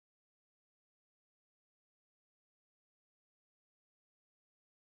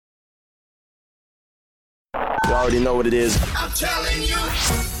You already know what it is. I'm telling you.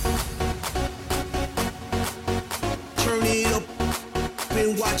 Turn it up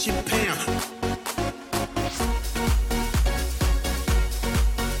and watch it pound.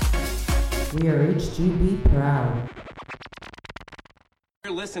 We are HGB proud.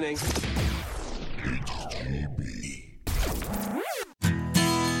 You're listening.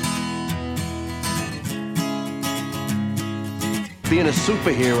 Being a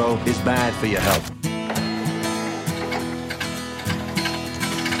superhero is bad for your health.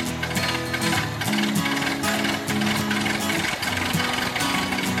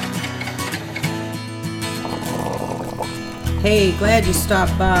 Hey, glad you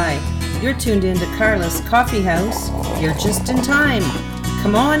stopped by. You're tuned in to Carla's Coffee House. You're just in time.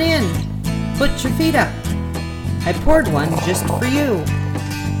 Come on in. Put your feet up. I poured one just for you.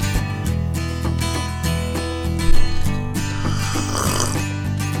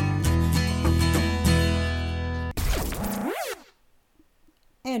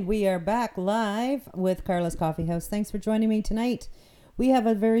 And we are back live with Carla's Coffee House. Thanks for joining me tonight. We have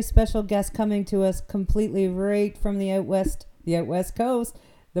a very special guest coming to us completely right from the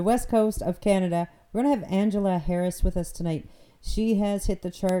west coast of Canada. We're going to have Angela Harris with us tonight. She has hit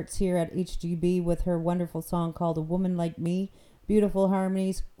the charts here at HGB with her wonderful song called A Woman Like Me. Beautiful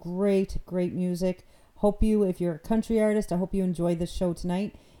harmonies, great music. Hope you, if you're a country artist, I hope you enjoy this show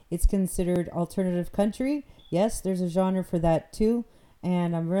tonight. It's considered alternative country. Yes, there's a genre for that too.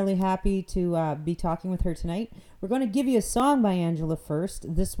 And I'm really happy to be talking with her tonight. We're going to give you a song by Angela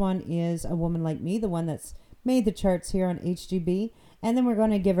first. This one is A Woman Like Me, the one that's made the charts here on HGB. And then we're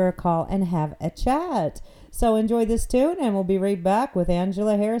going to give her a call and have a chat. So enjoy this tune, and we'll be right back with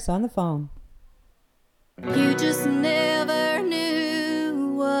Angela Harris on the phone. You just never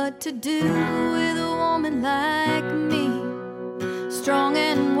knew what to do with a woman like me. Strong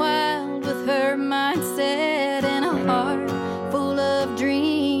and wild with her mindset and a heart full of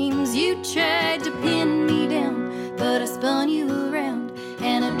dreams. You tried to pin me down, but I spun you around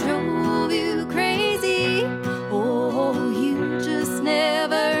and I drove you crazy. Oh, you just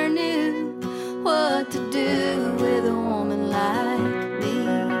never knew what to do with a woman like me.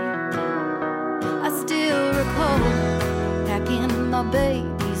 I still recall packing my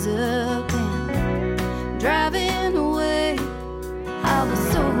babies up and driving away. I was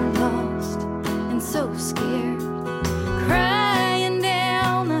so lost and so scared, crying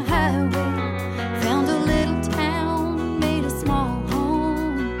down the highway. Found a little town, made a small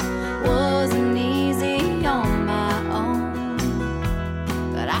home. Wasn't easy on my own,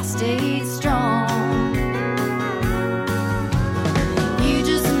 but I stayed strong. You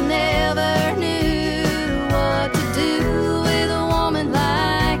just never knew what to do with a woman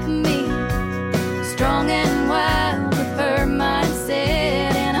like me. Strong and wild with her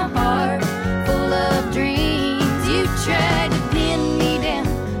mindset and a heart full of dreams.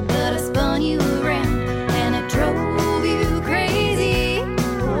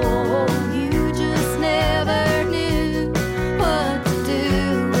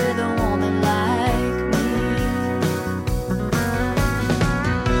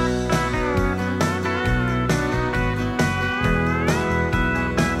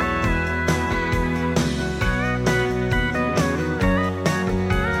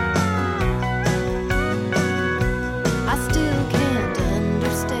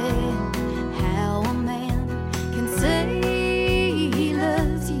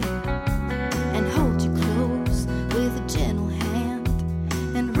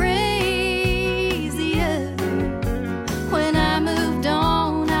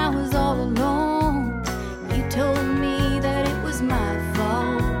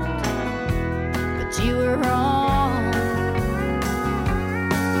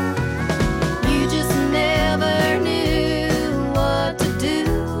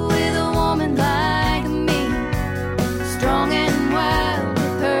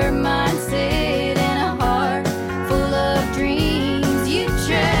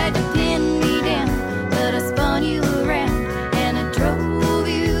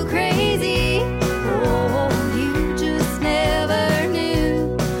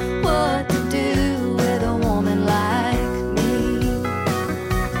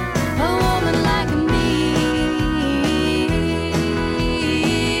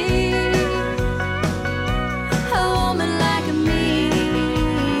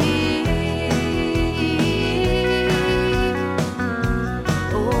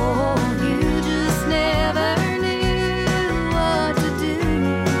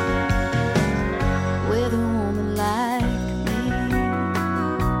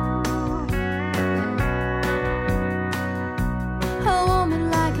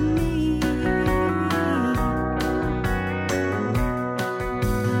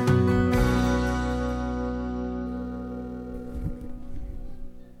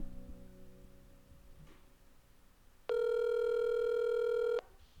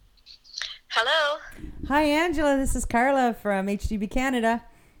 Hello. Hi, Angela. This is Carla from HDB Canada.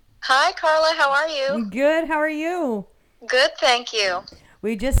 Hi, Carla. How are you? Good. How are you? Good, thank you.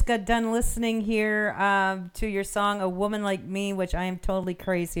 We just got done listening here to your song, A Woman Like Me, which I am totally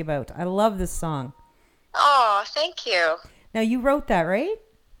crazy about. I love this song. Oh, thank you. Now, you wrote that, right?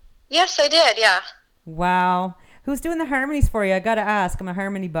 Yes, I did, yeah. Wow. Who's doing the harmonies for you? I got to ask. I'm a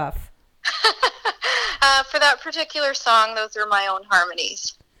harmony buff. For that particular song, those are my own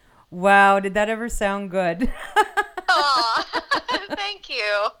harmonies. Wow. Did that ever sound good? Aw, thank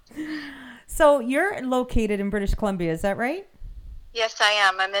you. So you're located in British Columbia, is that right? Yes, I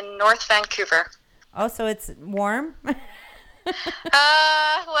am. I'm in North Vancouver. Oh, so it's warm? Well,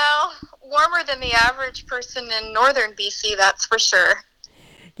 warmer than the average person in northern BC, that's for sure.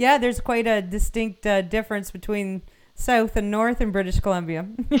 Yeah, there's quite a distinct difference between south and north in British Columbia.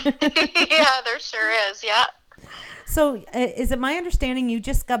 Yeah, there sure is, yeah. So is it my understanding you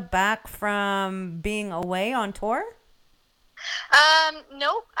just got back from being away on tour?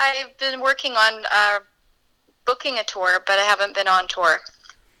 No, I've been working on booking a tour, but I haven't been on tour.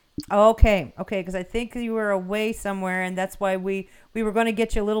 Okay, because I think you were away somewhere, and that's why we were going to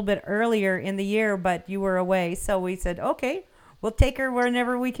get you a little bit earlier in the year, but you were away, so we said, okay, we'll take her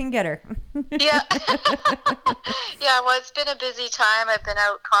whenever we can get her. Yeah. Yeah, well, it's been a busy time. I've been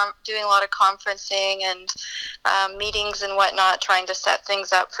out doing a lot of conferencing and meetings and whatnot, trying to set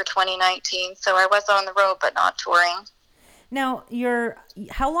things up for 2019. So I was on the road, but not touring. Now,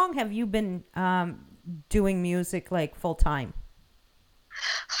 how long have you been doing music like full time?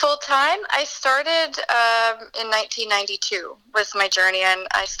 Full time, I started in 1992 was my journey, and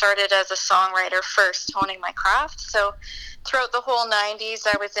I started as a songwriter first, honing my craft. So throughout the whole 90s,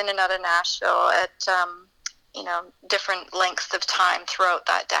 I was in and out of Nashville at different lengths of time throughout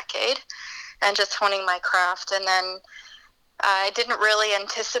that decade, and just honing my craft. And then I didn't really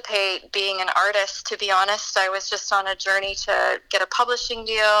anticipate being an artist, to be honest. I was just on a journey to get a publishing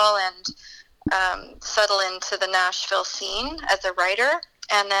deal and settle into the Nashville scene as a writer.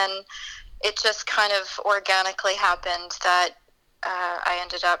 And then it just kind of organically happened that I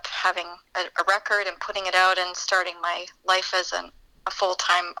ended up having a record and putting it out and starting my life as a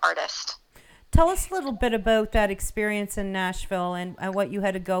full-time artist. Tell us a little bit about that experience in Nashville and what you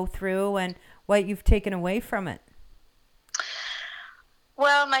had to go through and what you've taken away from it.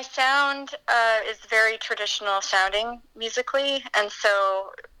 Well, my sound is very traditional sounding musically, and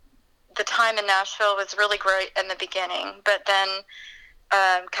so the time in Nashville was really great in the beginning, but then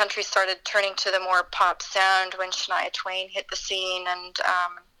country started turning to the more pop sound when Shania Twain hit the scene,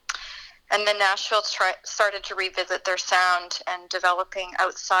 and then Nashville started to revisit their sound and developing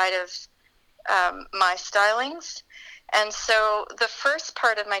outside of my stylings. And so the first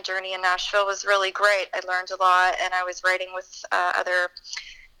part of my journey in Nashville was really great. I learned a lot, and I was writing with other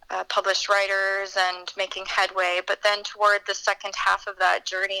published writers and making headway. But then toward the second half of that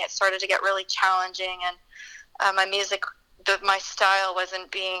journey, it started to get really challenging, and my music, my style wasn't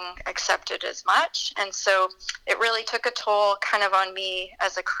being accepted as much. And so it really took a toll kind of on me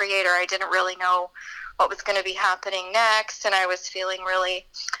as a creator. I didn't really know what was going to be happening next, and I was feeling really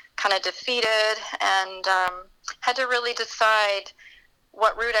kind of defeated, and had to really decide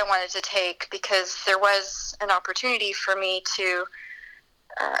what route I wanted to take, because there was an opportunity for me to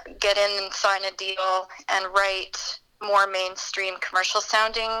get in and sign a deal and write more mainstream commercial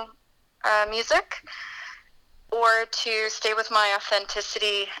sounding music, or to stay with my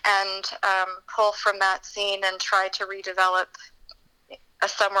authenticity and pull from that scene and try to redevelop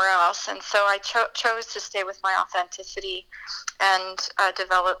somewhere else. And so I chose to stay with my authenticity and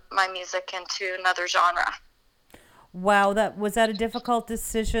develop my music into another genre. Wow, was that a difficult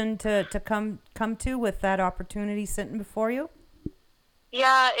decision to come to with that opportunity sitting before you?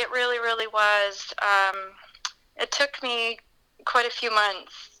 Yeah, it really, really was. It took me quite a few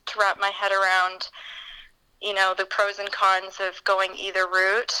months to wrap my head around, the pros and cons of going either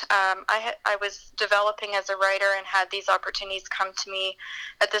route. I was developing as a writer and had these opportunities come to me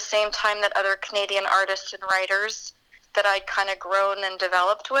at the same time that other Canadian artists and writers that I'd kind of grown and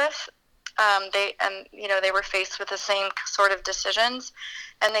developed with. They were faced with the same sort of decisions,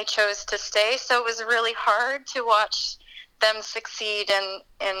 and they chose to stay. So it was really hard to watch them succeed in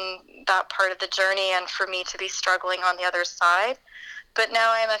that part of the journey, and for me to be struggling on the other side. But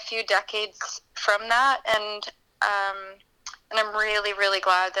now I'm a few decades from that, and I'm really, really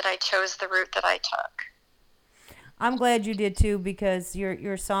glad that I chose the route that I took. I'm glad you did too, because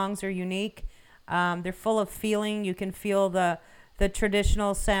your songs are unique. They're full of feeling. You can feel the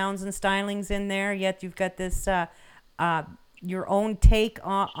traditional sounds and stylings in there, yet you've got this your own take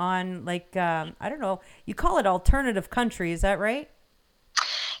on like I don't know, you call it alternative country, is that right?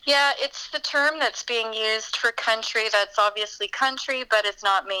 Yeah, it's the term that's being used for country that's obviously country, but it's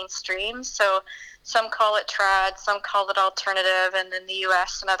not mainstream. So some call it trad, some call it alternative, and in the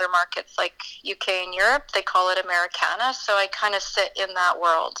U.S. and other markets like UK and Europe, they call it Americana. So I kind of sit in that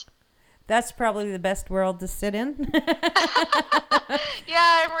world. That's probably the best world to sit in.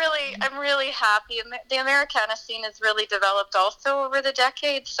 Yeah, I'm really happy. The Americana scene has really developed also over the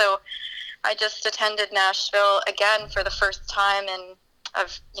decades. So I just attended Nashville again for the first time in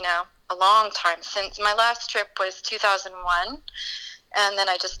a long time. Since my last trip was 2001, and then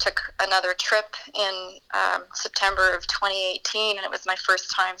I just took another trip in September of 2018, and it was my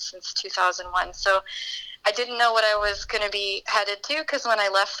first time since 2001. So I didn't know what I was going to be headed to, because when I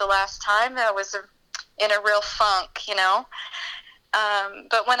left the last time, I was in a real funk, you know.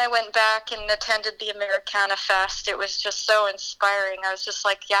 But when I went back and attended the Americana Fest, it was just so inspiring. I was just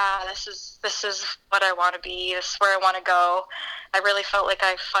like, yeah, this is what I want to be. This is where I want to go. I really felt like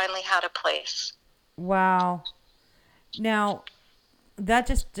I finally had a place. Wow. Now, that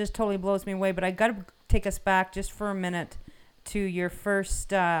just totally blows me away, but I got to take us back just for a minute to your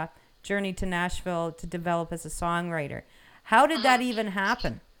first journey to Nashville to develop as a songwriter. How did that even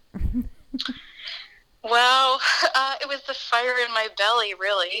happen? Well, it was the fire in my belly,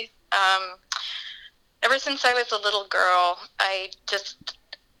 really. Ever since I was a little girl,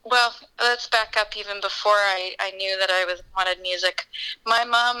 let's back up even before I knew that I wanted music. My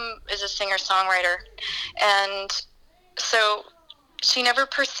mom is a singer-songwriter, and so she never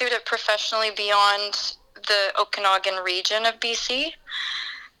pursued it professionally beyond the Okanagan region of BC.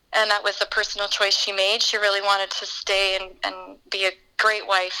 And that was a personal choice she made. She really wanted to stay and be a great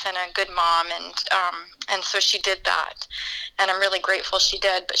wife and a good mom, and so she did that. And I'm really grateful she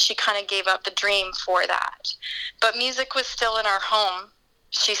did, but she kind of gave up the dream for that. But music was still in our home.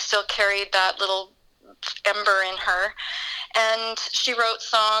 She still carried that little ember in her. And she wrote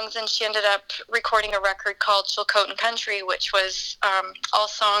songs, and she ended up recording a record called Chilcotin Country, which was all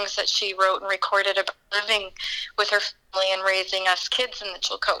songs that she wrote and recorded about living with her family and raising us kids in the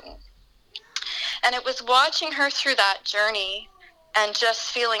Chilcotin. And it was watching her through that journey and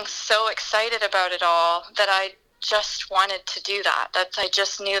just feeling so excited about it all that I just wanted to do that. I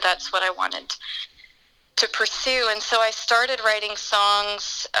just knew that's what I wanted to pursue. And so I started writing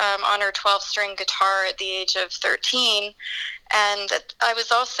songs on her 12-string guitar at the age of 13. And I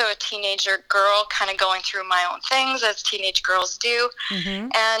was also a teenager girl, kind of going through my own things, as teenage girls do. Mm-hmm.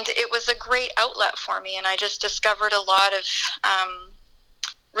 And it was a great outlet for me. And I just discovered a lot of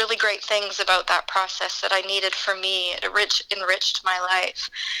really great things about that process that I needed for me. It enriched my life.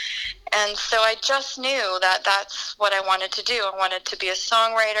 And so I just knew that that's what I wanted to do. I wanted to be a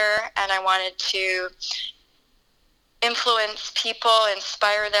songwriter, and I wanted to influence people,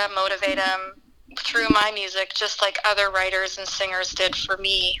 inspire them, motivate them through my music, just like other writers and singers did for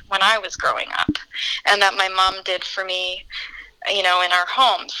me when I was growing up, and that my mom did for me, in our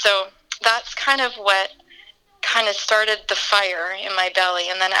home. So that's kind of what kind of started the fire in my belly.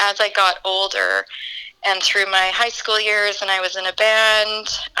 And then as I got older and through my high school years, and I was in a band,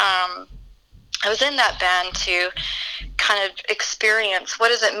 I was in that band to kind of experience what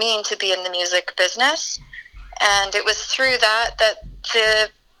does it mean to be in the music business. And it was through that the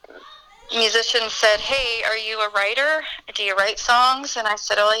musician said, "Hey, are you a writer? Do you write songs?" And I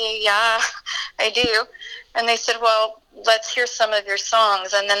said, "Oh, yeah, I do." And they said, "Well, let's hear some of your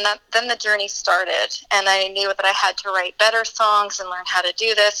songs." And then the journey started. And I knew that I had to write better songs and learn how to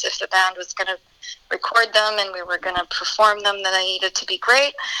do this. If the band was going to record them and we were going to perform them, then I needed to be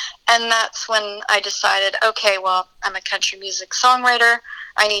great. And that's when I decided, okay, well, I'm a country music songwriter.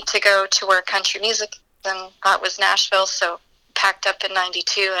 I need to go to where country music, and that was Nashville. So packed up in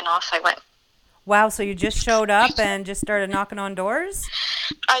 92 and off I went. Wow, so you just showed up and just started knocking on doors?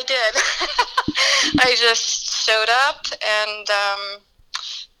 I did. I just showed up, and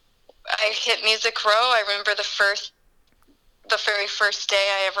I hit Music Row. I remember the very first day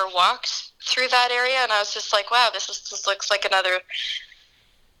I ever walked through that area, and I was just like, wow, this looks like another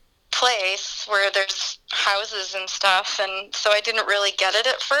place where there's houses and stuff. And so I didn't really get it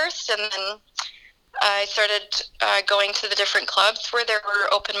at first, and then I started going to the different clubs where there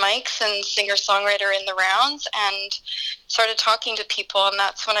were open mics and singer-songwriter in the rounds, and started talking to people. And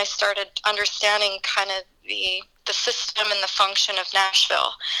that's when I started understanding kind of the system and the function of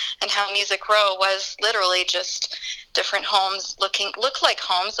Nashville, and how Music Row was literally just different homes looked like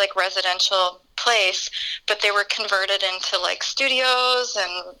homes, like residential place, but they were converted into like studios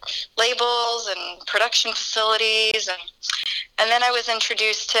and labels and production facilities. And then I was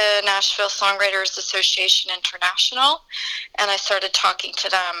introduced to Nashville Songwriters Association International, and I started talking to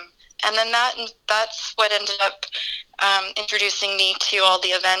them. And then that's what ended up introducing me to all the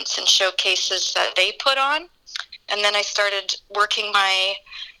events and showcases that they put on. And then I started working my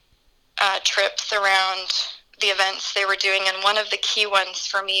trips around the events they were doing. And one of the key ones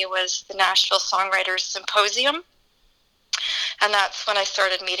for me was the Nashville Songwriters Symposium. And that's when I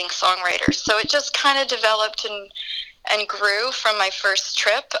started meeting songwriters. So it just kind of developed and grew from my first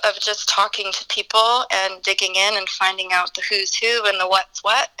trip of just talking to people and digging in and finding out the who's who and the what's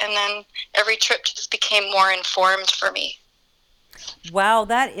what. And then every trip just became more informed for me. Wow,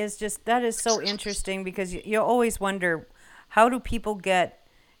 that is so interesting, because you always wonder, how do people get,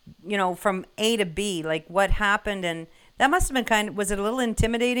 from A to B, like what happened? And that must have been was it a little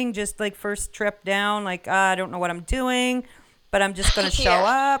intimidating, just like first trip down, like, I don't know what I'm doing, but I'm just going to show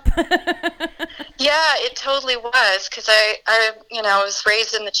up? Yeah, it totally was, because I was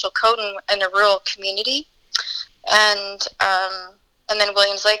raised in the Chilcotin in a rural community, and then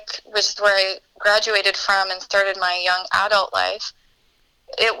Williams Lake was where I graduated from and started my young adult life.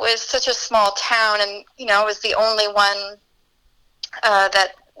 It was such a small town, and I was the only one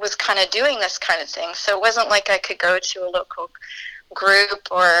that was kind of doing this kind of thing. So it wasn't like I could go to a local group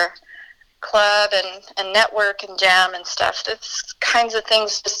or club and network and jam and stuff. Those kinds of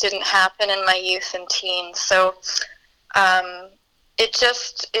things just didn't happen in my youth and teens. So it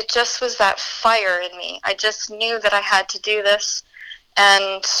just was that fire in me. I just knew that I had to do this,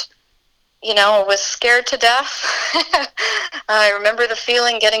 and was scared to death. I remember the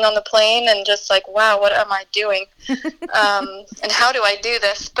feeling getting on the plane and just like, wow, what am I doing? And how do I do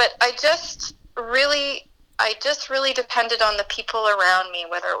this? But I just really depended on the people around me,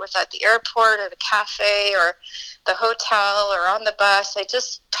 whether it was at the airport or the cafe or the hotel or on the bus. I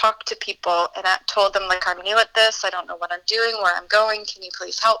just talked to people and I told them, like, I'm new at this. I don't know what I'm doing, where I'm going. Can you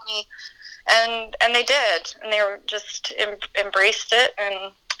please help me? And they did. And they were just embraced it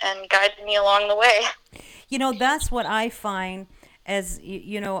and guided me along the way. That's what I find as,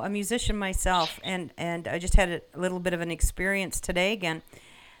 a musician myself. And I just had a little bit of an experience today again.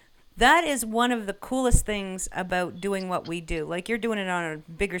 That is one of the coolest things about doing what we do. Like, you're doing it on a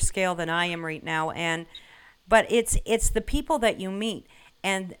bigger scale than I am right now, but it's the people that you meet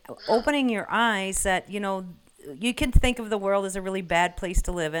and opening your eyes that, you can think of the world as a really bad place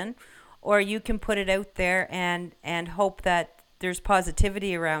to live in, or you can put it out there and hope that there's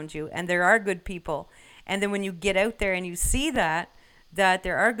positivity around you and there are good people. And then when you get out there and you see that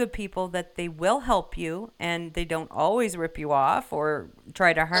there are good people, that they will help you and they don't always rip you off or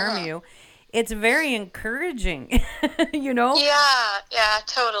try to harm you. It's very encouraging, Yeah,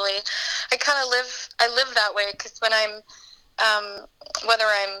 totally. I live that way, because when I'm, whether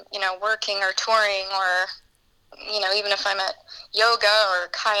I'm, working or touring or, even if I'm at yoga or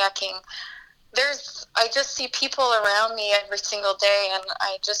kayaking, I just see people around me every single day, and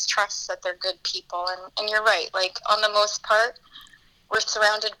I just trust that they're good people. And you're right, like, on the most part, we're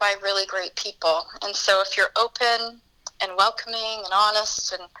surrounded by really great people. And so if you're open and welcoming and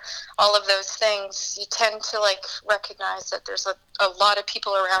honest and all of those things, you tend to, like, recognize that there's a lot of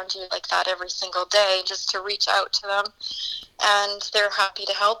people around you like that every single day, just to reach out to them, and they're happy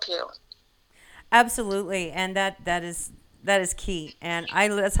to help you. Absolutely. And that is key. And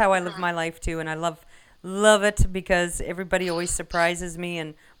that's how I live my life too. And I love it, because everybody always surprises me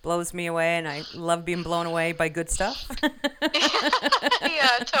and blows me away, and I love being blown away by good stuff.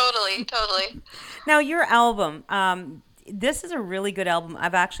 Yeah, totally. Now, your album, this is a really good album.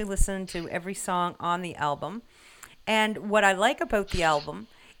 I've actually listened to every song on the album. And what I like about the album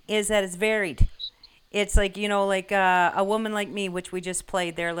is that it's varied. It's like, A Woman Like Me, which we just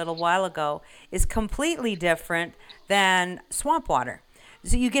played there a little while ago, is completely different than Swamp Water.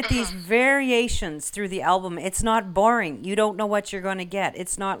 So you get these variations through the album. It's not boring. You don't know what you're going to get.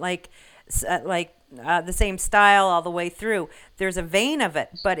 It's not like the same style all the way through. There's a vein of it,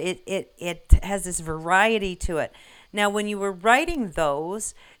 but it has this variety to it. Now, when you were writing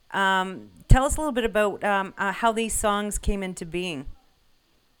those, tell us a little bit about how these songs came into being.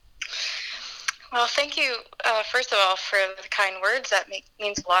 Well, thank you, first of all, for the kind words. That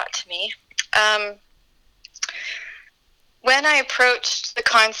means a lot to me. When I approached the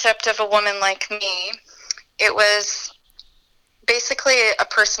concept of A Woman Like Me, it was basically a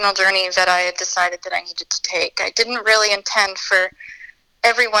personal journey that I had decided that I needed to take. I didn't really intend for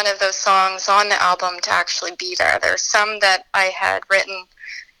every one of those songs on the album to actually be there. There are some that I had written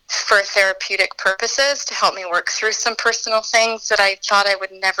for therapeutic purposes to help me work through some personal things that I thought I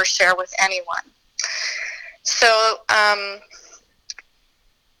would never share with anyone. So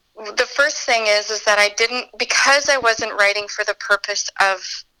the first thing is that because I wasn't writing for the purpose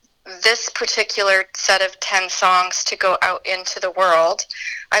of this particular set of 10 songs to go out into the world.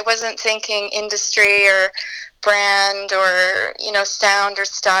 I wasn't thinking industry or brand or, sound or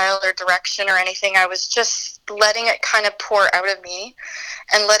style or direction or anything. I was just letting it kind of pour out of me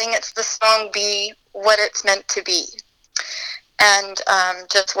and letting the song be what it's meant to be, and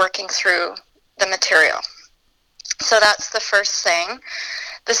just working through the material. So that's the first thing.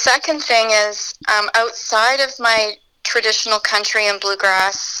 The second thing is, outside of my traditional country and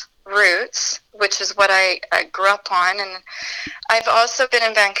bluegrass roots, which is what I grew up on, and I've also been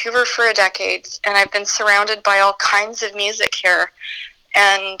in Vancouver for a decade, and I've been surrounded by all kinds of music here,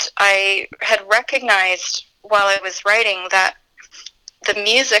 and I had recognized while I was writing that the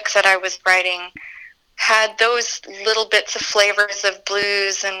music that I was writing had those little bits of flavors of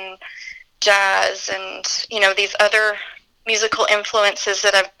blues and jazz and, these other musical influences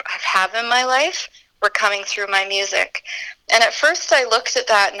that I've had in my life were coming through my music. And at first I looked at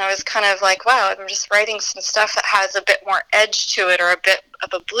that and I was kind of like, wow, I'm just writing some stuff that has a bit more edge to it, or a bit of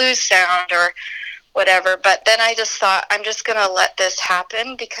a blues sound or whatever. But then I just thought, I'm just going to let this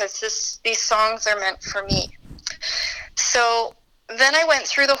happen because these songs are meant for me. So then I went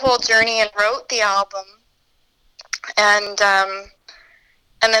through the whole journey and wrote the album,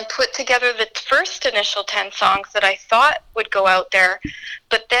 and then put together the first initial 10 songs that I thought would go out there.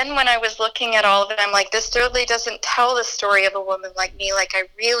 But then when I was looking at all of it, I'm like, this really doesn't tell the story of a woman like me. Like, I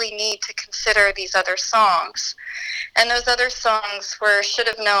really need to consider these other songs. And those other songs were Should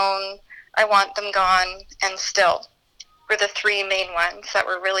Have Known, I Want Them Gone, and Still were the three main ones that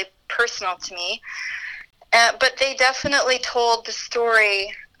were really personal to me. But they definitely told the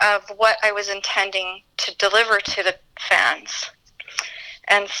story of what I was intending to deliver to the fans.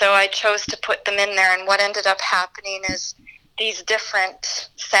 And so I chose to put them in there, and what ended up happening is these different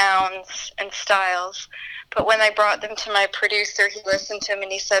sounds and styles. But when I brought them to my producer, he listened to them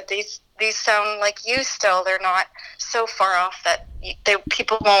and he said, these sound like you still. They're not so far off that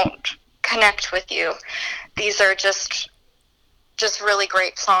people won't connect with you. These are just really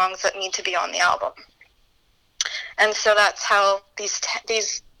great songs that need to be on the album. And so that's how these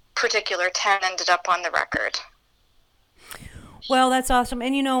particular 10 ended up on the record. Well, that's awesome.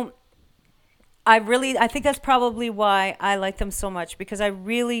 And I think that's probably why I like them so much, because I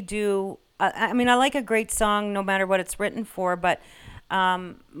really do. I like a great song no matter what it's written for, but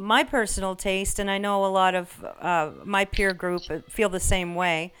my personal taste, and I know a lot of my peer group feel the same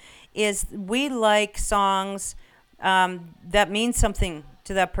way, is we like songs that mean something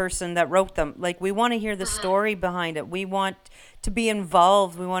to that person that wrote them. Like, we want to hear the story behind it. We want to be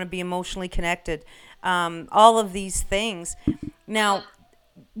involved. We want to be emotionally connected. All of these things. Now,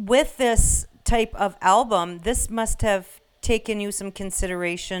 with this type of album, this must have taken you some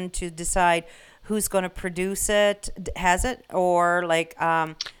consideration to decide who's going to produce it, has it, or like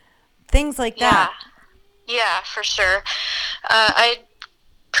things like that. Yeah, for sure. I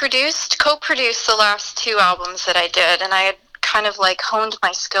co-produced the last two albums that I did, and I had kind of like honed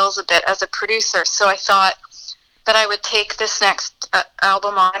my skills a bit as a producer. So I thought that I would take this next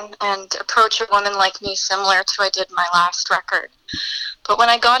album on and approach a woman like me similar to I did my last record. But when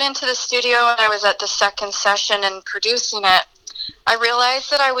I got into the studio and I was at the second session and producing it, I realized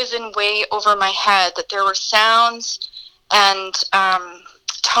that I was in way over my head, that there were sounds and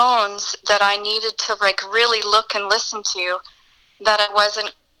tones that I needed to like really look and listen to that I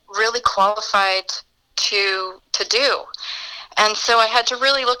wasn't really qualified to do. And so I had to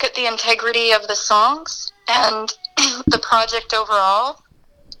really look at the integrity of the songs and the project overall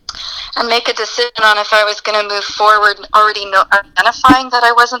and make a decision on if I was going to move forward, identifying that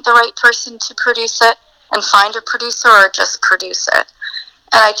I wasn't the right person to produce it and find a producer, or just produce it.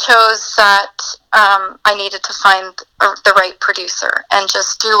 And I chose that I needed to find the right producer and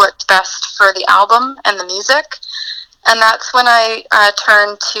just do what's best for the album and the music. And that's when I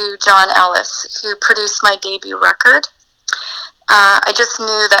turned to John Ellis, who produced my debut record. I just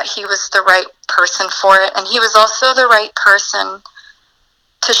knew that he was the right person for it, and he was also the right person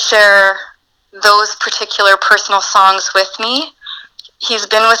to share those particular personal songs with me. He's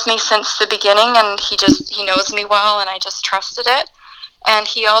been with me since the beginning, and he knows me well, and I just trusted it. And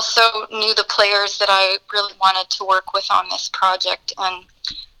he also knew the players that I really wanted to work with on this project, and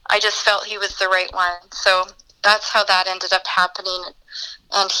I just felt he was the right one. So that's how that ended up happening,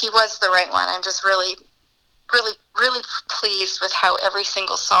 and he was the right one. I'm just really pleased with how every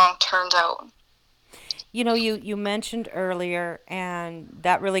single song turned out. You mentioned earlier, and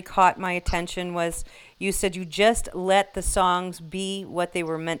that really caught my attention, was you said you just let the songs be what they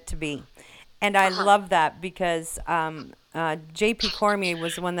were meant to be. And I love that, because J.P. Cormier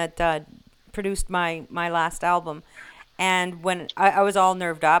was the one that produced my last album. And when I was all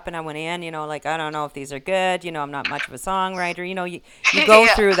nerved up and I went in, like, I don't know if these are good, I'm not much of a songwriter, you go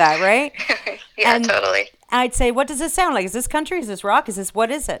Yeah. through that, right? Yeah, And totally. I'd say, what does this sound like? Is this country? Is this rock?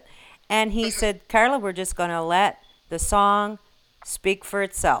 What is it? And he said, Carla, we're just going to let the song speak for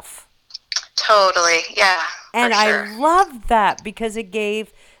itself. Totally, yeah. And for sure. I loved that because it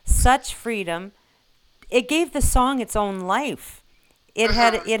gave such freedom. It gave the song its own life. It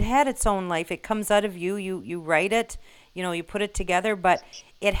had its own life. It comes out of you. You write it, you put it together, but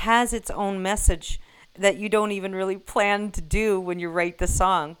it has its own message that you don't even really plan to do when you write the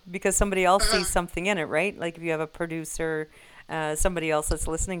song because somebody else sees something in it, right? Like if you have a producer, somebody else that's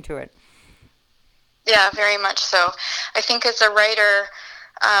listening to it. Yeah, very much so. I think as a writer,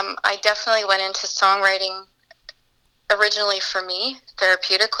 I definitely went into songwriting originally for me,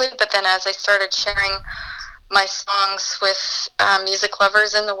 therapeutically, but then as I started sharing my songs with music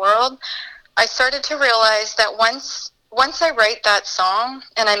lovers in the world, I started to realize that once I write that song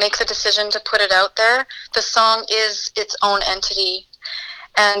and I make the decision to put it out there, the song is its own entity.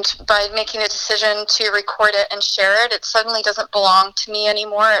 And by making the decision to record it and share it, it suddenly doesn't belong to me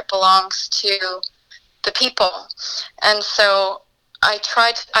anymore. It belongs to the people. And so I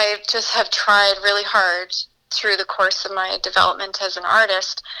just have tried really hard through the course of my development as an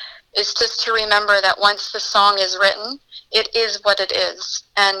artist is just to remember that once the song is written, it is what it is,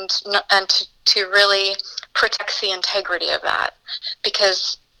 and to really protect the integrity of that.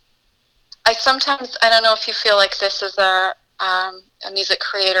 Because I don't know if you feel like this as a music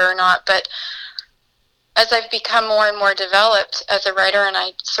creator or not, but as I've become more and more developed as a writer, and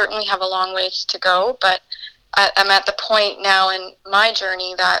I certainly have a long ways to go, but I'm at the point now in my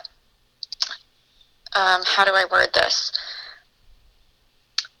journey that, how do I word this?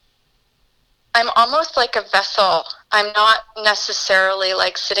 I'm almost like a vessel. I'm not necessarily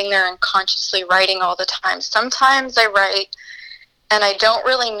like sitting there and consciously writing all the time. Sometimes I write and I don't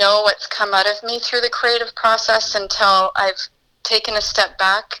really know what's come out of me through the creative process until I've taken a step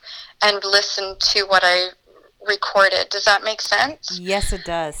back and listened to what I recorded. Does that make sense? Yes, it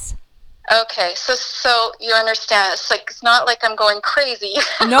does. Okay, so you understand. It's not like I'm going crazy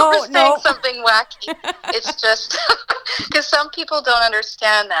No, or saying no. something wacky. It's just because some people don't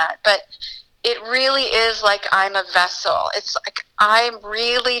understand that, but it really is like I'm a vessel. It's like I'm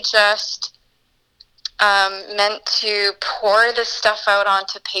really just meant to pour this stuff out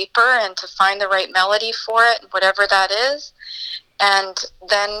onto paper and to find the right melody for it, whatever that is. And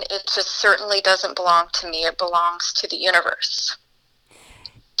then it just certainly doesn't belong to me. It belongs to the universe.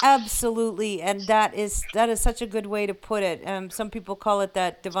 Absolutely, and that is such a good way to put it. Some people call it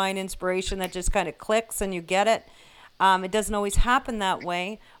that divine inspiration that just kind of clicks and you get it. It doesn't always happen that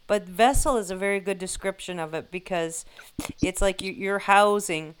way, but vessel is a very good description of it because it's like you're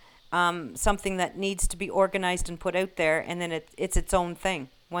housing something that needs to be organized and put out there, and then it's its own thing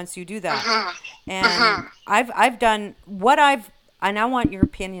once you do that. And I've done and I want your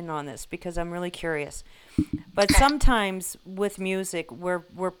opinion on this because I'm really curious. But sometimes with music,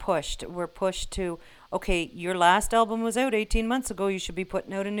 we're pushed to, okay, your last album was out 18 months ago. You should be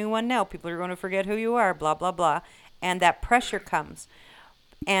putting out a new one now. People are going to forget who you are, blah, blah, blah. And that pressure comes.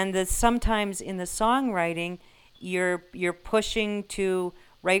 And sometimes in the songwriting, you're pushing to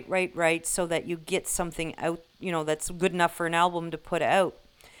write so that you get something out, that's good enough for an album to put out.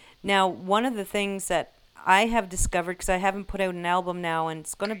 Now, one of the things that I have discovered, because I haven't put out an album now, and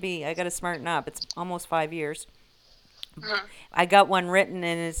it's going to be, I got to smarten up. It's almost 5 years. Mm-hmm. I got one written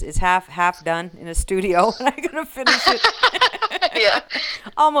and is half done in a studio, and I'm going to finish it. Yeah.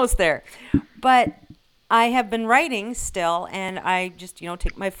 Almost there. But I have been writing still, and I just,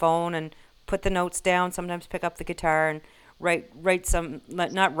 take my phone and put the notes down, sometimes pick up the guitar and write some,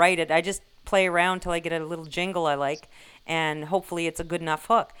 not write it, I just play around till I get a little jingle I like, and hopefully it's a good enough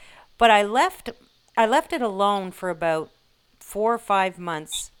hook. But I left it alone for about 4 or 5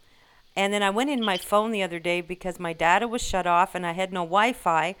 months. And then I went in my phone the other day because my data was shut off and I had no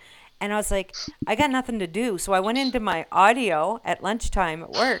Wi-Fi. And I was like, I got nothing to do. So I went into my audio at lunchtime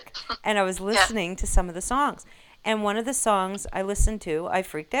at work and I was listening to some of the songs. And one of the songs I listened to, I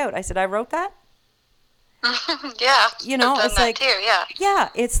freaked out. I said, I wrote that? Yeah. It's like, too, yeah. Yeah,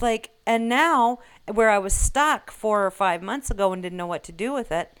 it's like, and now where I was stuck 4 or 5 months ago and didn't know what to do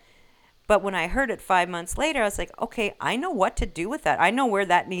with it. But when I heard it 5 months later, I was like, okay, I know what to do with that. I know where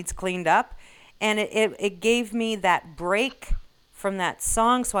that needs cleaned up. And it gave me that break from that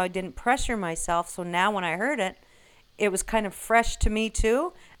song so I didn't pressure myself. So now when I heard it, it was kind of fresh to me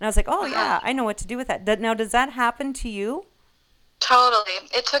too. And I was like, oh, yeah, I know what to do with that. Now, does that happen to you? Totally.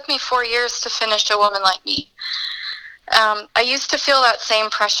 It took me 4 years to finish A Woman Like Me. I used to feel that same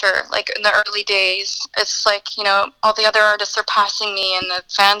pressure, like in the early days. It's like, you know, all the other artists are passing me and the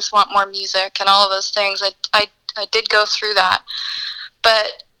fans want more music and all of those things. I did go through that.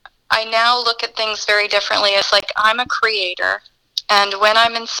 But I now look at things very differently. It's like I'm a creator, and when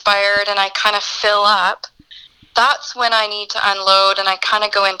I'm inspired and I kind of fill up, that's when I need to unload and I kind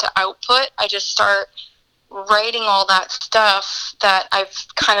of go into output. I just start writing all that stuff that I've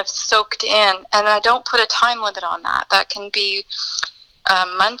kind of soaked in, and I don't put a time limit on that. That can be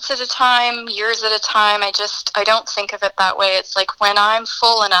months at a time, years at a time. I don't think of it that way. It's like when I'm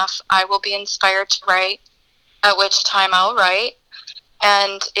full enough, I will be inspired to write, at which time I'll write,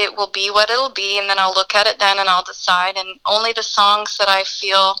 and it will be what it'll be, and then I'll look at it then and I'll decide, and only the songs that I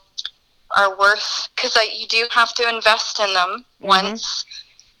feel are worth, because you do have to invest in them.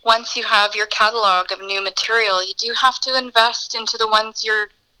 Once you have your catalog of new material, you do have to invest into the ones you're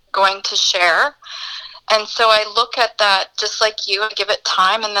going to share. And so I look at that just like you, I give it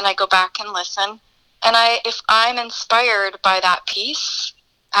time, and then I go back and listen. And if I'm inspired by that piece,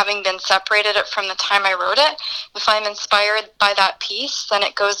 having been separated it from the time I wrote it, if I'm inspired by that piece, then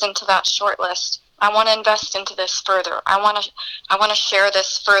it goes into that short list. I want to invest into this further. I want to share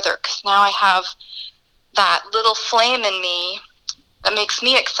this further, because now I have that little flame in me that makes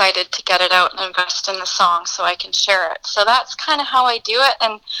me excited to get it out and invest in the song so I can share it. So that's kind of how I do it.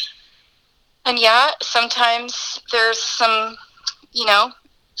 And yeah, sometimes there's some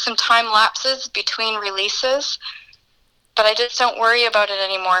time lapses between releases, but I just don't worry about it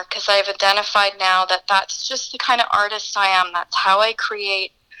anymore, because I've identified now that that's just the kind of artist I am. That's how I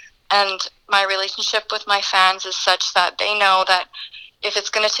create. And my relationship with my fans is such that they know that if it's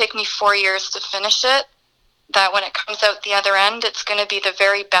going to take me 4 years to finish it, that when it comes out the other end, it's going to be the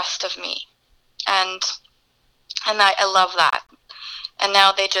very best of me. And I love that. And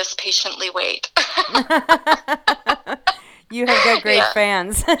now they just patiently wait. You have got great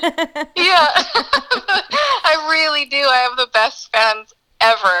fans. Yeah, I really do. I have the best fans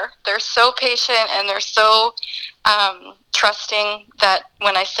ever. They're so patient and they're so trusting that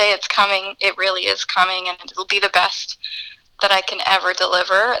when I say it's coming, it really is coming, and it'll be the best that I can ever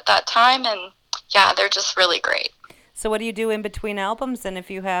deliver at that time. And yeah, they're just really great. So what do you do in between albums? And if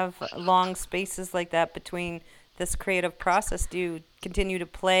you have long spaces like that between this creative process, do you continue to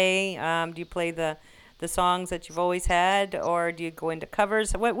play? Do you play the songs that you've always had, or do you go into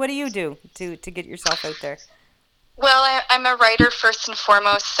covers? What do you do to get yourself out there? Well, I'm a writer first and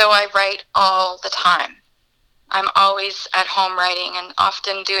foremost, so I write all the time. I'm always at home writing and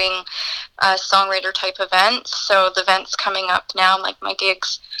often doing songwriter type events. So the events coming up now, like my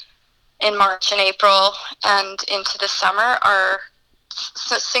gigs in March and April and into the summer, are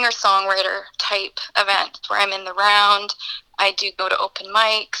singer-songwriter type events where I'm in the round. I do go to open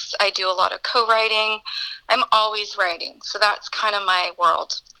mics. I do a lot of co-writing. I'm always writing. So that's kind of my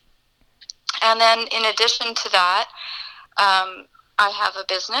world. And then in addition to that, I have a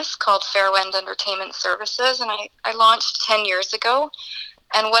business called Fairwind Entertainment Services, and I launched 10 years ago.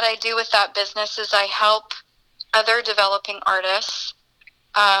 And what I do with that business is I help other developing artists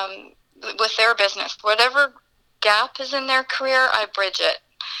with their business. Whatever gap is in their career, I bridge it,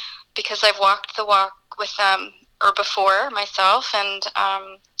 because I've walked the walk with them or before myself, and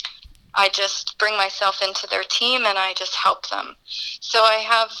I just bring myself into their team and I just help them. So I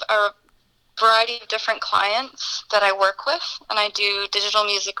have a variety of different clients that I work with, and I do digital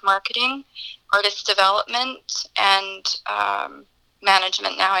music marketing, artist development, and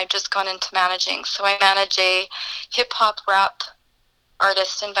management. Now I've just gone into managing. So I manage a hip-hop rap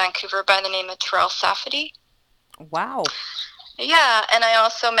artist in Vancouver by the name of Terrell Safety. Wow. Yeah, and I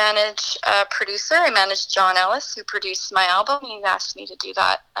also manage a producer. I manage John Ellis, who produced my album. He asked me to do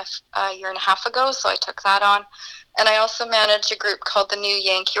that a year and a half ago, so I took that on. And I also manage a group called the New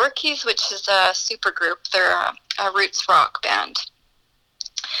Yank Yorkies, which is a super group. They're a roots rock band.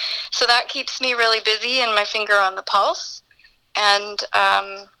 So that keeps me really busy and my finger on the pulse. And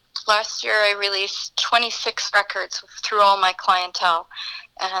last year I released 26 records through all my clientele.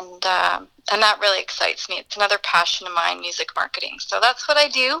 And that really excites me. It's another passion of mine, music marketing. So that's what I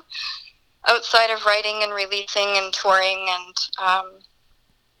do outside of writing and releasing and touring, and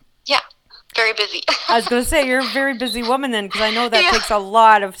very busy. I was going to say, you're a very busy woman then, because I know that takes a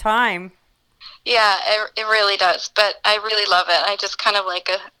lot of time. Yeah, it really does, but I really love it. I just kind of like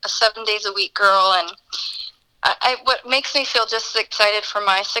a 7 days a week girl, and what makes me feel just as excited for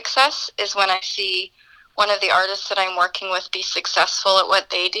my success is when I see one of the artists that I'm working with be successful at what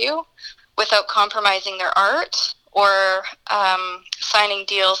they do without compromising their art or signing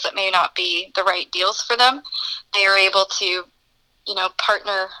deals that may not be the right deals for them. They are able to,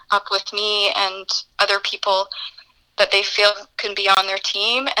 partner up with me and other people that they feel can be on their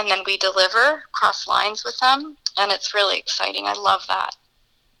team, and then we deliver cross lines with them, and it's really exciting. I love that.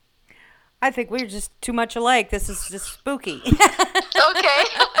 I think we're just too much alike. This is just spooky. Okay.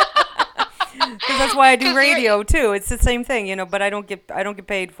 Because that's why I do radio too. It's the same thing, but I don't get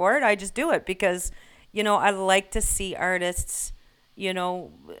paid for it. I just do it because, I like to see artists,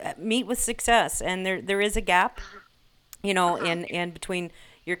 meet with success, and there is a gap, in between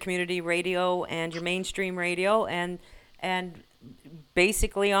your community radio and your mainstream radio, and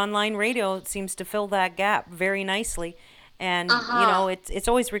basically online radio seems to fill that gap very nicely. And it's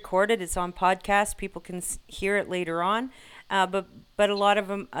always recorded. It's on podcast. People can hear it later on. But a lot of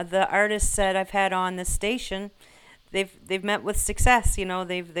them, the artists that I've had on this station, they've met with success.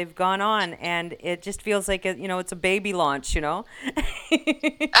 They've gone on, and it just feels like it's a baby launch. Absolutely,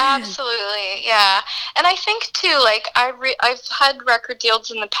 yeah. And I think too, like I've had record deals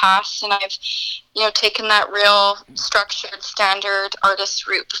in the past, and I've taken that real structured, standard artist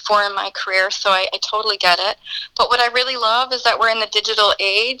route before in my career. So I totally get it. But what I really love is that we're in the digital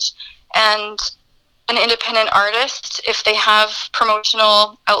age, and an independent artist, if they have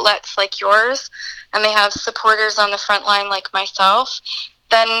promotional outlets like yours and they have supporters on the front line like myself,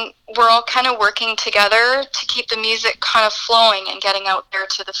 then we're all kind of working together to keep the music kind of flowing and getting out there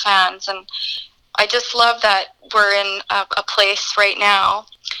to the fans. And I just love that we're in a place right now,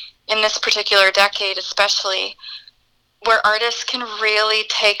 in this particular decade especially, where artists can really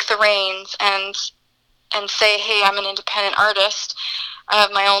take the reins and say, hey, I'm an independent artist. I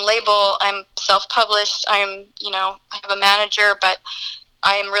have my own label. I'm self-published. I have a manager, but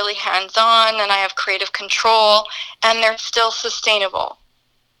I am really hands-on, and I have creative control, and they're still sustainable.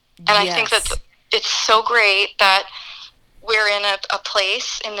 And I think that it's so great that we're in a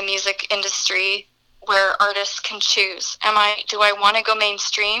place in the music industry where artists can choose. Do I want to go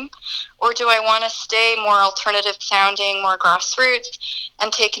mainstream, or do I want to stay more alternative sounding, more grassroots,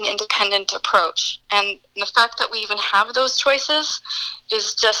 and take an independent approach? And the fact that we even have those choices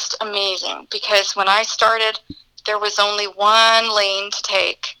is just amazing, because when I started, there was only one lane to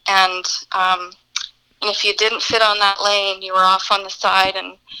take, and if you didn't fit on that lane, you were off on the side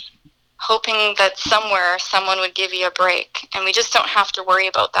and hoping that somewhere someone would give you a break. And we just don't have to worry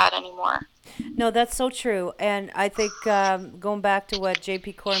about that anymore. No, that's so true. And I think going back to what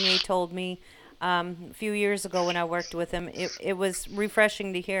J.P. Cormier told me a few years ago when I worked with him, it was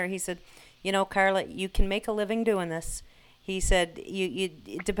refreshing to hear. He said, Carla, you can make a living doing this. He said,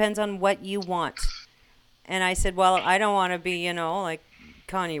 it depends on what you want. And I said, well, I don't want to be, like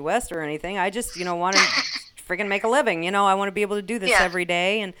Kanye West or anything. I just, want to freaking make a living. I want to be able to do this every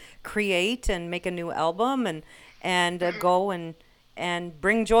day and create and make a new album and go and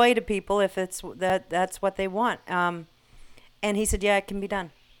bring joy to people if that's what they want. And he said, yeah, it can be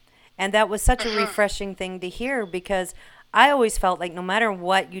done. And that was such a refreshing thing to hear, because I always felt like no matter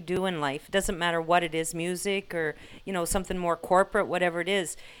what you do in life, it doesn't matter what it is, music or, something more corporate, whatever it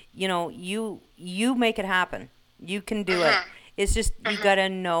is, you make it happen. You can do it. It's just you got to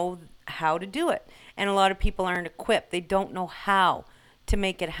know how to do it. And a lot of people aren't equipped. They don't know how to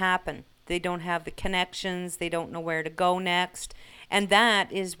make it happen. They don't have the connections. They don't know where to go next. And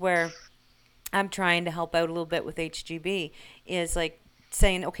that is where I'm trying to help out a little bit with HGB, is like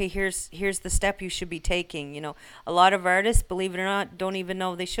saying, okay, here's the step you should be taking. A lot of artists, believe it or not, don't even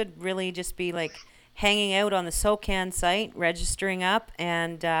know they should really just be like hanging out on the SOCAN site, registering up,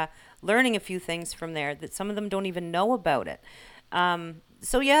 and learning a few things from there that some of them don't even know about it.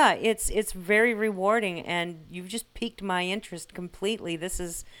 So yeah, it's very rewarding, and you've just piqued my interest completely.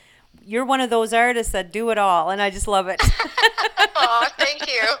 You're one of those artists that do it all, and I just love it. Oh, thank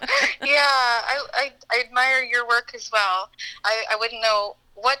you. Yeah, I admire your work as well. I wouldn't know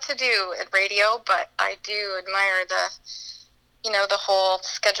what to do at radio, but I do admire the whole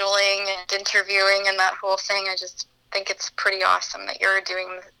scheduling and interviewing and that whole thing. I just think it's pretty awesome that you're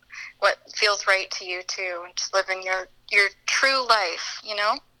doing what feels right to you too, and just living your true life,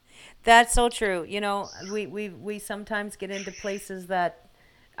 That's so true. We sometimes get into places that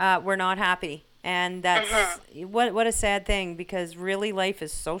we're not happy, and that's what a sad thing, because really life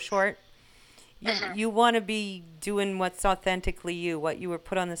is so short. You want to be doing what's authentically you, what you were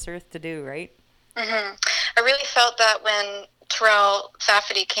put on this earth to do, right? I really felt that when Terrell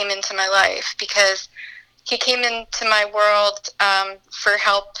Safety came into my life, because he came into my world for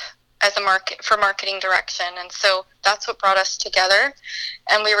help as for marketing direction, and so that's what brought us together.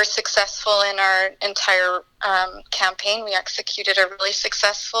 And we were successful in our entire campaign. We executed a really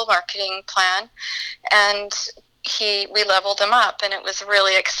successful marketing plan, and we leveled him up, and it was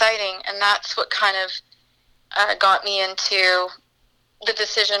really exciting. And that's what kind of got me into the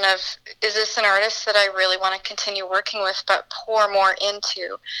decision of, is this an artist that I really want to continue working with but pour more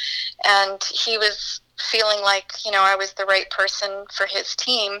into? And he was feeling like, I was the right person for his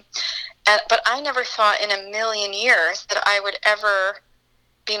team. But I never thought in a million years that I would ever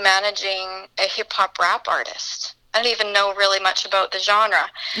be managing a hip-hop rap artist. I didn't even know really much about the genre.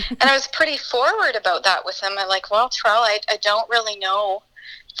 And I was pretty forward about that with him. I'm like, well, Terrell, I don't really know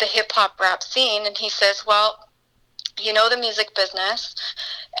the hip-hop rap scene. And he says, well, you know the music business,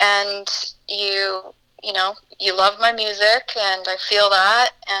 and you love my music, and I feel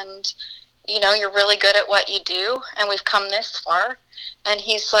that, and you're really good at what you do, and we've come this far. And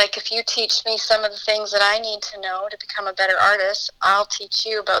he's like, if you teach me some of the things that I need to know to become a better artist, I'll teach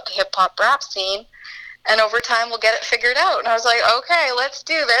you about the hip-hop rap scene, and over time we'll get it figured out. And I was like, okay, let's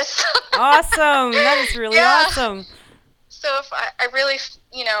do this. Awesome. That is really awesome. So if I really,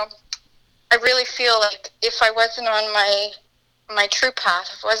 I really feel like if I wasn't on my true path,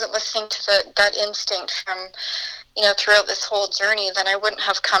 if I wasn't listening to the gut instinct from, throughout this whole journey, then I wouldn't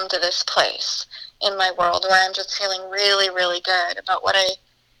have come to this place in my world where I'm just feeling really, really good about what I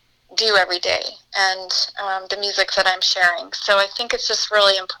do every day and the music that I'm sharing. So I think it's just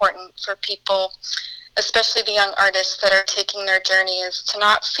really important for people, especially the young artists that are taking their journey, is to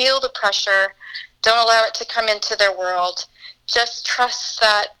not feel the pressure. Don't allow it to come into their world. Just trust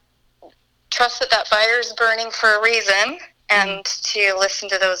that fire is burning for a reason, and to listen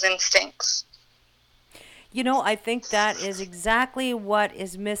to those instincts. I think that is exactly what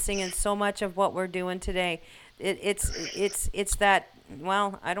is missing in so much of what we're doing today. It's that,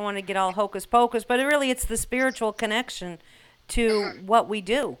 well, I don't want to get all hocus pocus, but it's the spiritual connection to what we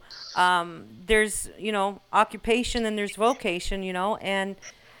do. There's, occupation and there's vocation, and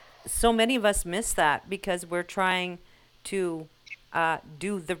so many of us miss that because we're trying to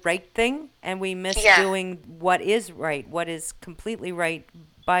do the right thing, and we miss doing what is right, what is completely right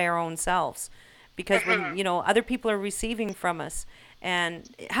by our own selves, because when other people are receiving from us. And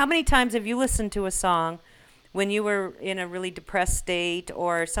how many times have you listened to a song when you were in a really depressed state,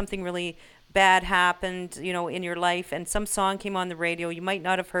 or something really bad happened in your life, and some song came on the radio you might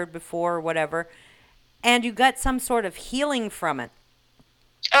not have heard before or whatever, and you got some sort of healing from it?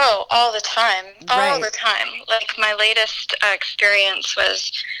 Oh, all the time. All Right. the time. Like, my latest experience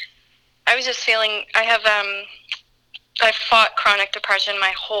was, I was just feeling, I've fought chronic depression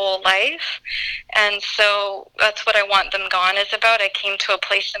my whole life, and so that's what I Want Them Gone is about. I came to a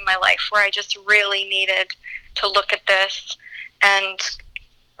place in my life where I just really needed to look at this and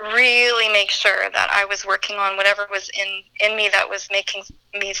really make sure that I was working on whatever was in me that was making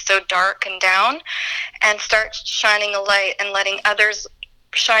me so dark and down, and start shining a light and letting others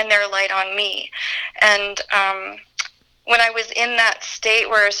shine their light on me. And when I was in that state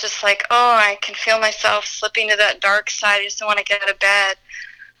where it's just like, oh, I can feel myself slipping to that dark side, I just don't want to get out of bed,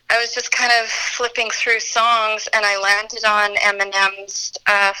 I was just kind of flipping through songs, and I landed on Eminem's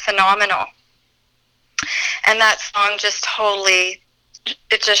Phenomenal. And that song just totally,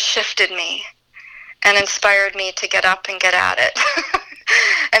 it just shifted me and inspired me to get up and get at it.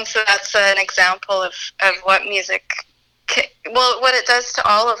 And so that's an example of what music, what it does to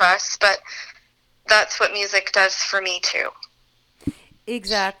all of us, but that's what music does for me too.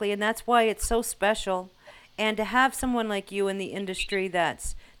 Exactly, and that's why it's so special. And to have someone like you in the industry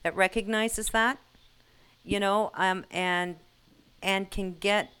that recognizes that, and can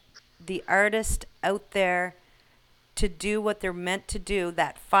get the artist out there to do what they're meant to do,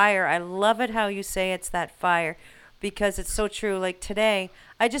 that fire. I love it how you say it's that fire, because it's so true. Like today,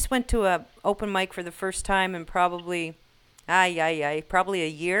 I just went to a open mic for the first time in probably a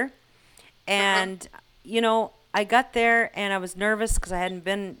year. And, I got there and I was nervous because I hadn't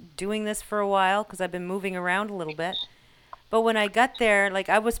been doing this for a while, because I've been moving around a little bit. But when I got there, like,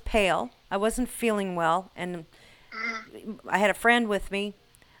 I was pale. I wasn't feeling well. And I had a friend with me.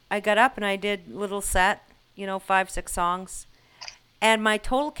 I got up and I did a little set, 5-6 songs. And my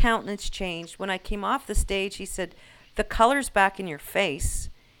total countenance changed. When I came off the stage, he said, the color's back in your face.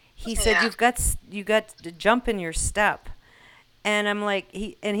 He said, you got to jump in your step. And I'm like,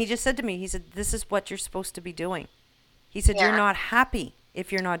 he just said to me, he said, this is what you're supposed to be doing. He said, you're not happy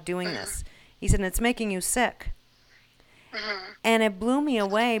if you're not doing this. He said, it's making you sick. And it blew me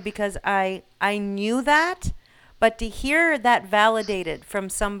away, because I knew that, but to hear that validated from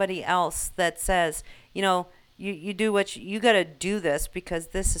somebody else that says, you do what you got to do this because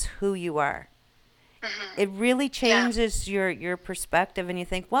this is who you are. It really changes your perspective, and you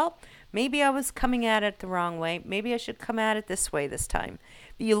think, well, maybe I was coming at it the wrong way. Maybe I should come at it this way this time.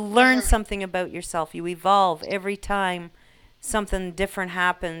 But you learn something about yourself. You evolve every time something different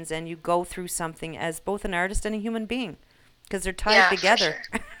happens, and you go through something as both an artist and a human being. because they're tied Yeah, for together.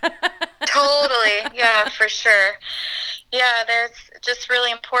 Totally. Yeah, for sure. Yeah, that's just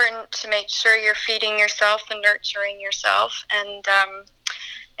really important to make sure you're feeding yourself and nurturing yourself and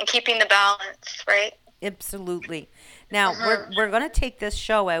keeping the balance, right? Absolutely. Now, we're going to take this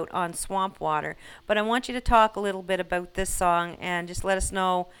show out on Swamp Water, but I want you to talk a little bit about this song and just let us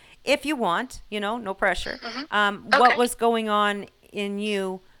know, if you want, no pressure, what was going on in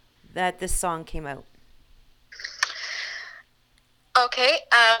you that this song came out. Okay.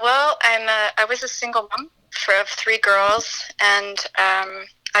 Well, I was a single mom of 3 girls, and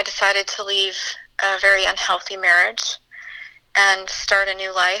I decided to leave a very unhealthy marriage and start a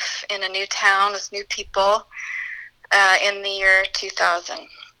new life in a new town with new people in the year 2000.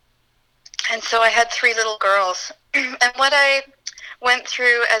 And so I had 3 little girls. And what I went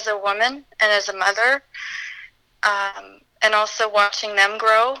through as a woman and as a mother, and also watching them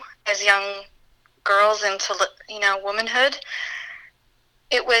grow as young girls into, womanhood,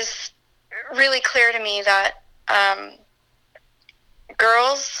 it was really clear to me that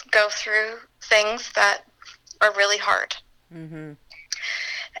girls go through things that are really hard. Mm-hmm.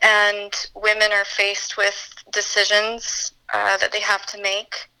 And women are faced with decisions that they have to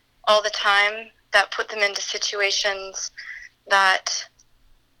make all the time that put them into situations that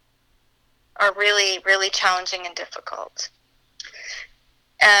are really, really challenging and difficult.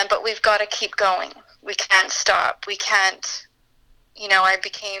 But we've got to keep going. We can't stop. We can't, I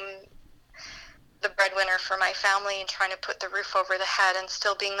became the breadwinner for my family and trying to put the roof over the head and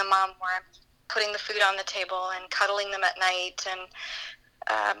still being the mom where I'm putting the food on the table and cuddling them at night, and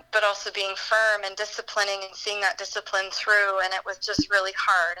but also being firm and disciplining and seeing that discipline through. And it was just really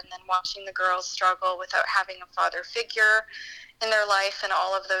hard. And then watching the girls struggle without having a father figure in their life and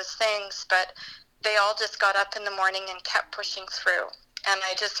all of those things. But they all just got up in the morning and kept pushing through. And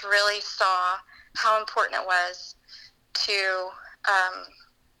I just really saw how important it was to,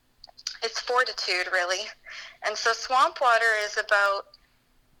 it's fortitude, really. And so Swamp Water is about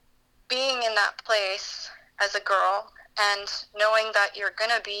being in that place as a girl and knowing that you're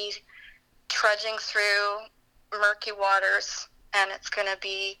going to be trudging through murky waters and it's going to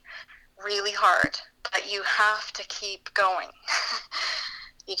be really hard, but you have to keep going.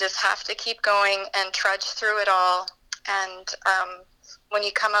 You just have to keep going and trudge through it all. And when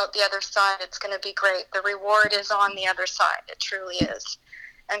you come out the other side, it's going to be great. The reward is on the other side. It truly is.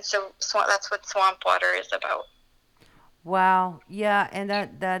 And so that's what Swamp Water is about. Wow. Yeah, and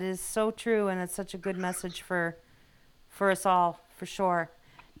that is so true, and it's such a good message for us all, for sure.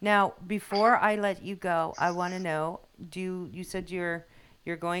 Now, before I let you go, I want to know, you said you're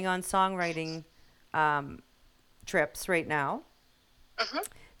going on songwriting trips right now. Mm-hmm.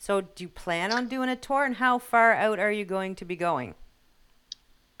 So do you plan on doing a tour, and how far out are you going to be going?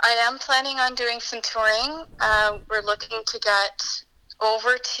 I am planning on doing some touring. We're looking to get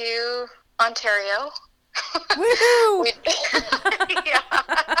over to Ontario. Woohoo! Yeah.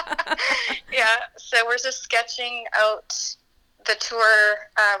 Yeah. So we're just sketching out the tour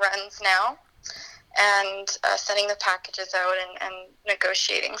runs now and sending the packages out and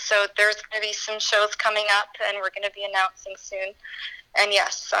negotiating. So there's going to be some shows coming up, and we're going to be announcing soon. And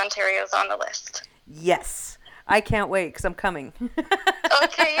yes, Ontario's on the list. Yes. I can't wait because I'm coming.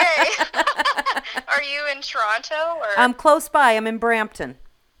 Okay, yay. Are you in Toronto? Or? I'm close by. I'm in Brampton.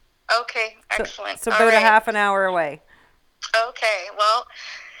 Okay, excellent. So about a half an hour away. Okay, well,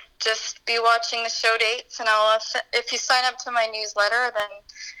 just be watching the show dates, and if you sign up to my newsletter, then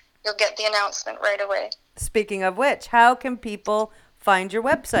you'll get the announcement right away. Speaking of which, how can people find your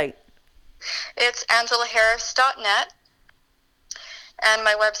website? It's angelaharris.net. And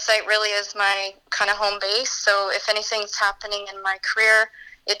my website really is my kind of home base. So if anything's happening in my career,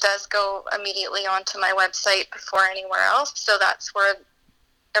 it does go immediately onto my website before anywhere else. So that's where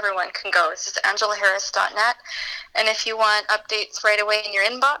everyone can go. It's just angelaharris.net. And if you want updates right away in your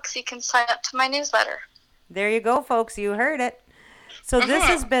inbox, you can sign up to my newsletter. There you go, folks. You heard it. So this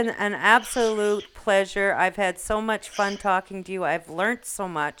has been an absolute pleasure. I've had so much fun talking to you. I've learned so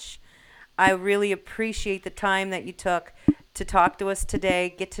much. I really appreciate the time that you took to talk to us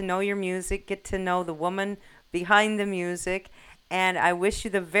today, get to know your music, get to know the woman behind the music, and I wish you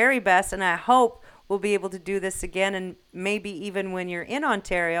the very best, and I hope we'll be able to do this again, and maybe even when you're in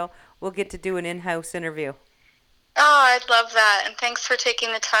Ontario, we'll get to do an in-house interview. Oh, I'd love that, and thanks for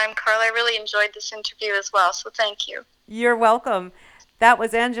taking the time, Carl. I really enjoyed this interview as well, so thank you. You're welcome. That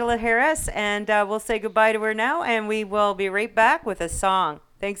was Angela Harris, and we'll say goodbye to her now, and we will be right back with a song.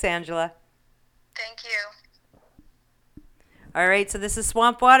 Thanks, Angela. Thank you. All right, so this is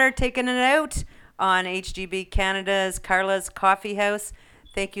Swamp Water taking it out on HGB Canada's Carla's Coffee House.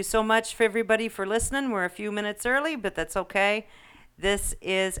 Thank you so much for everybody for listening. We're a few minutes early, but that's okay. This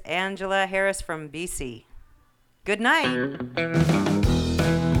is Angela Harris from BC. Good night.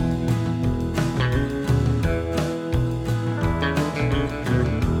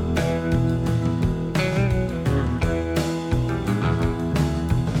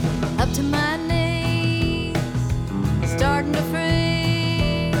 Up to my knees, starting to freeze.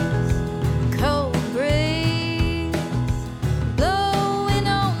 Cold breeze blowing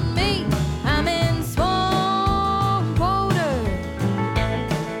on me. I'm in swamp water,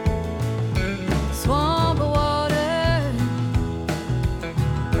 swamp water.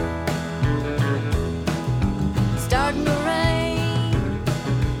 Starting to rain,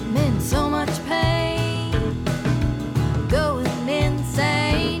 I'm in so much pain, going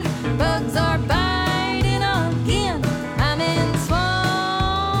insane. Bugs are biting again. I'm in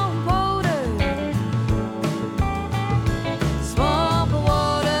swamp water, swamp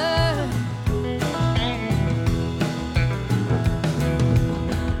water.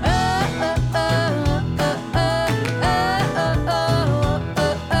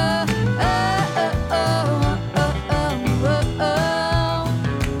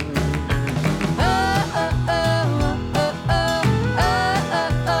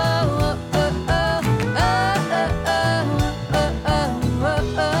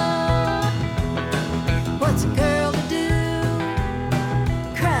 What's a girl to do?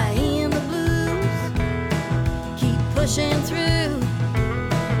 Cry in the blues. Keep pushing through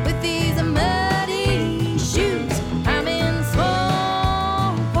with these muddy shoes. I'm in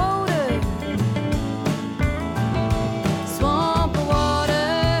swamp water, swamp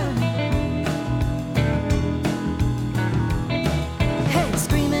water. Hey,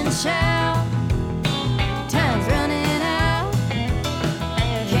 scream and shout, time's running out.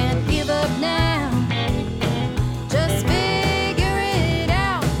 Can't give up now, just figure it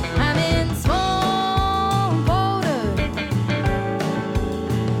out. I'm in swamp water,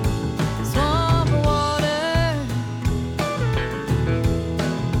 swamp water.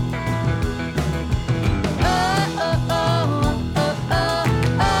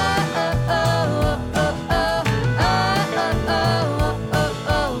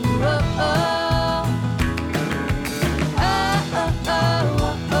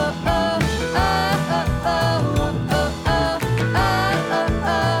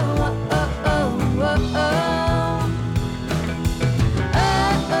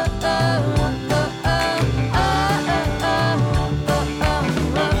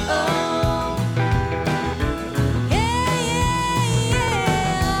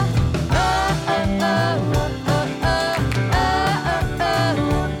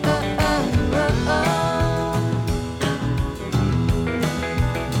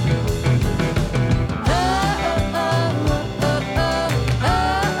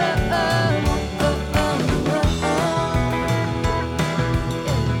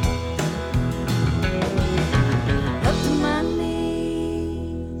 Up to my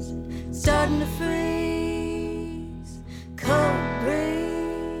knees, starting to freeze. Cold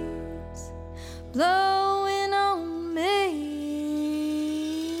breeze blow